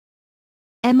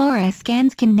MRI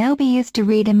scans can now be used to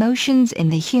read emotions in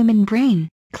the human brain,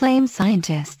 claim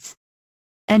scientists.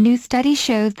 A new study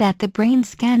shows that the brain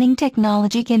scanning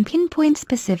technology can pinpoint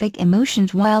specific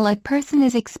emotions while a person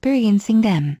is experiencing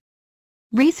them.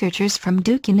 Researchers from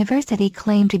Duke University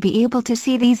claim to be able to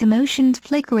see these emotions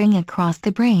flickering across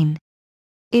the brain.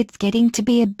 "It's getting to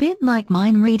be a bit like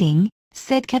mind reading,"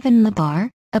 said Kevin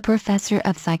Labar, a professor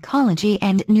of psychology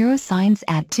and neuroscience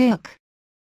at Duke.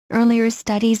 Earlier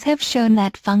studies have shown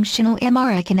that functional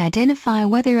MRI can identify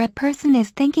whether a person is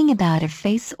thinking about a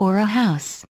face or a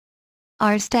house.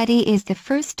 Our study is the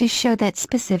first to show that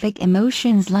specific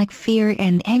emotions like fear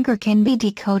and anger can be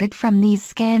decoded from these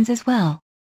scans as well.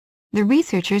 The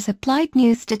researchers applied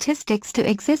new statistics to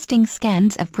existing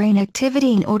scans of brain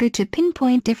activity in order to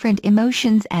pinpoint different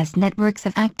emotions as networks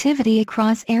of activity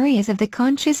across areas of the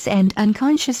conscious and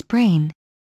unconscious brain.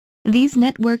 These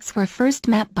networks were first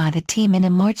mapped by the team in a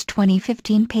March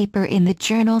 2015 paper in the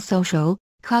journal Social,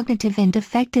 Cognitive and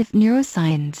Affective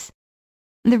Neuroscience.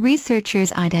 The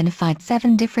researchers identified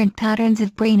 7 different patterns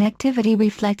of brain activity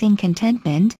reflecting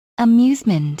contentment,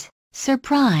 amusement,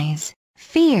 surprise,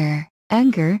 fear,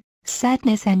 anger,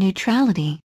 sadness and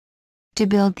neutrality. To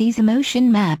build these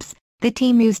emotion maps, the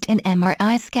team used an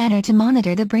MRI scanner to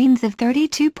monitor the brains of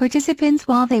 32 participants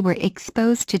while they were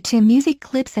exposed to 2 music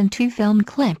clips and 2 film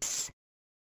clips.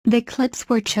 The clips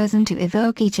were chosen to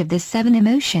evoke each of the 7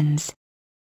 emotions.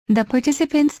 The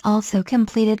participants also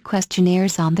completed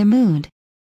questionnaires on their mood.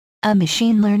 A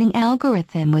machine learning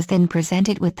algorithm was then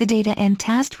presented with the data and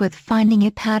tasked with finding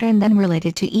a pattern then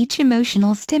related to each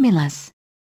emotional stimulus.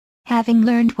 Having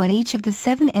learned what each of the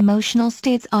 7 emotional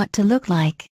states ought to look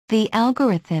like, the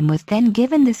algorithm was then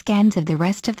given the scans of the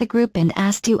rest of the group and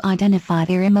asked to identify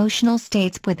their emotional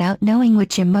states without knowing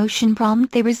which emotion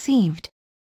prompt they received.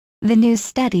 The new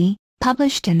study,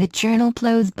 published in the journal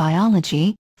PLOS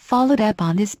Biology, followed up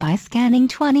on this by scanning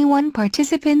 21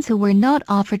 participants who were not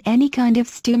offered any kind of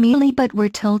stimuli but were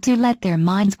told to let their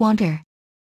minds wander.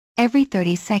 Every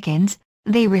 30 seconds,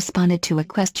 they responded to a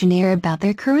questionnaire about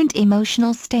their current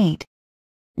emotional state.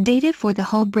 Data for the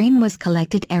whole brain was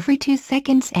collected every 2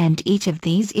 seconds and each of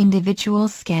these individual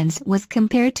scans was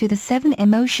compared to the 7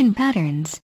 emotion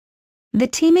patterns. The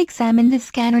team examined the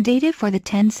scanner data for the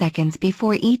 10 seconds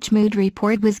before each mood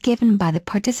report was given by the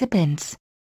participants.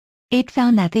 It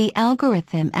found that the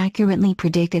algorithm accurately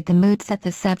predicted the moods that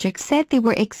the subjects said they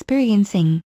were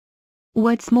experiencing.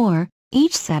 What's more,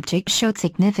 each subject showed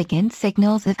significant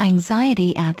signals of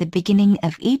anxiety at the beginning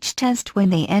of each test when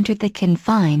they entered the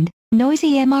confined,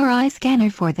 noisy MRI scanner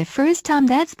for the first time.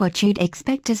 "That's what you'd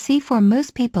expect to see for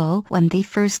most people when they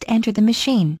first enter the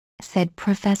machine," said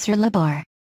Professor Labar.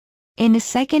 In a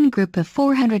second group of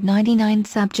 499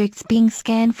 subjects being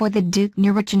scanned for the Duke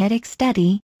neurogenetic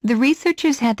study, the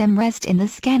researchers had them rest in the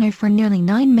scanner for nearly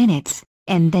 9 minutes,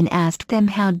 and then asked them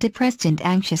how depressed and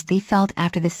anxious they felt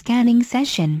after the scanning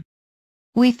session.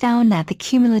 "We found that the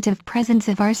cumulative presence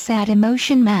of our sad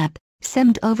emotion map,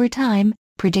 summed over time,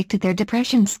 predicted their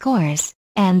depression scores,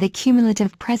 and the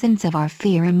cumulative presence of our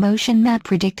fear emotion map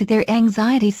predicted their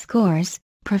anxiety scores,"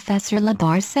 Professor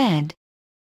Labar said.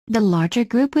 The larger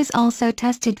group was also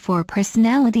tested for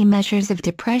personality measures of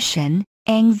depression,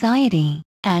 anxiety,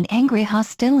 and angry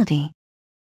hostility.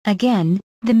 Again,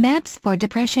 the maps for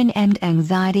depression and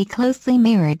anxiety closely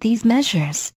mirrored these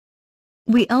measures.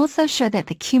 "We also show that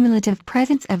the cumulative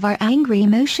presence of our angry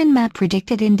emotion map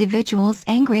predicted individuals'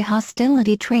 angry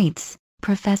hostility traits,"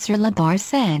 Professor Labar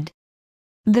said.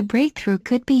 "The breakthrough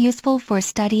could be useful for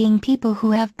studying people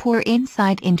who have poor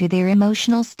insight into their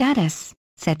emotional status,"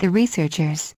 said the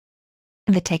researchers.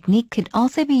 The technique could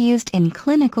also be used in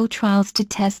clinical trials to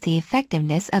test the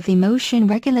effectiveness of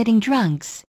emotion-regulating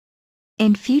drugs.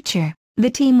 In future, the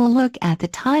team will look at the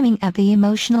timing of the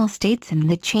emotional states and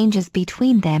the changes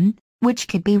between them, which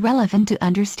could be relevant to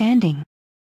understanding